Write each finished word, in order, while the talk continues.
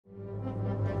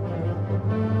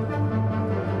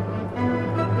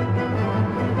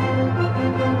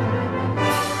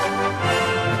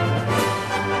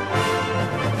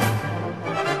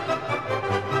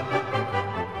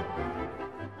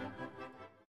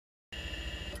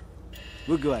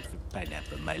We'll go out for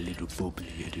pineapple, my little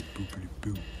bubbly-headed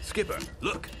bubbly-boo. Skipper,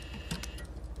 look.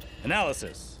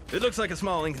 Analysis. It looks like a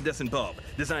small incandescent bulb,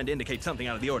 designed to indicate something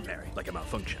out of the ordinary, like a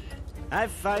malfunction. I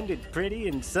find it pretty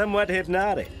and somewhat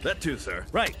hypnotic. That too, sir.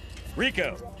 Right.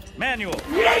 Rico. Manual.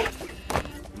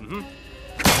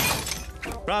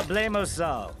 Problemo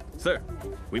solved. Sir,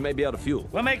 we may be out of fuel.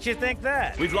 What makes you think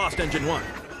that? We've lost engine 1.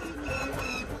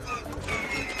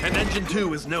 And engine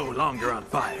 2 is no longer on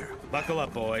fire. Buckle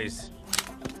up, boys.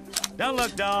 Don't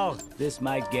look, doll. This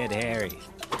might get hairy.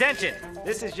 Attention!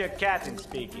 This is your captain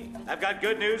speaking. I've got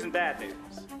good news and bad news.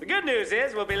 The good news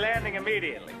is we'll be landing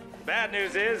immediately. The bad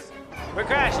news is we're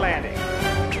crash landing.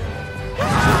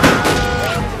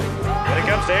 When it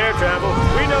comes to air travel,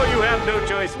 we know you have no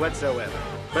choice whatsoever.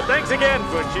 But thanks again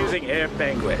for choosing Air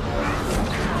Penguin.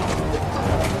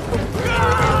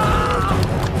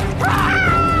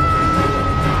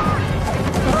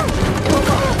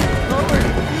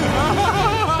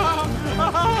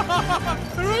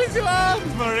 Raise your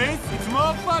arms, Maurice. It's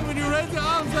more fun when you raise your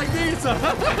arms like this. I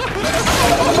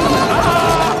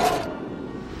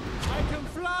can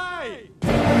fly.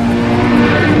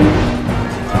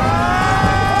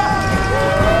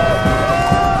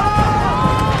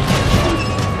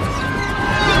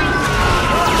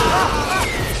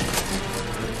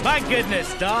 My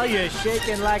goodness, doll, you're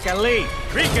shaking like a leaf.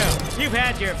 Rico, you've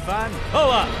had your fun.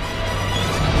 Pull up.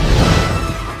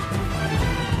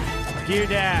 Gear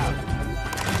down.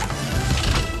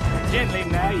 Gently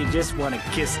now, you just want to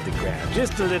kiss the ground.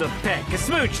 Just a little peck, a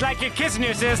smooch like you're kissing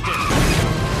your sister.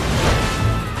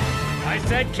 I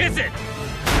said kiss it.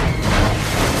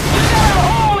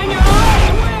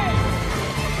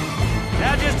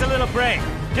 Now just a little break.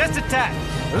 Just a touch.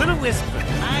 A little whisper.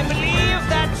 I believe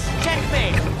that's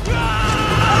checkmate.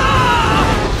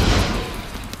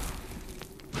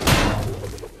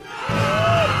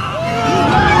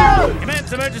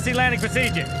 Commence emergency landing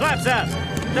procedure. Flaps up.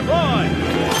 Deploy.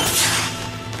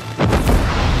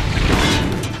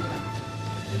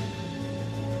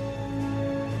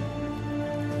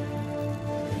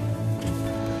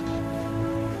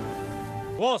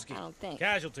 Wolski. I don't think.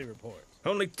 Casualty report.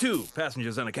 Only 2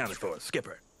 passengers unaccounted for,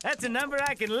 Skipper. That's a number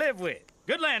I can live with.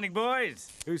 Good landing,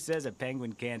 boys. Who says a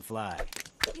penguin can't fly?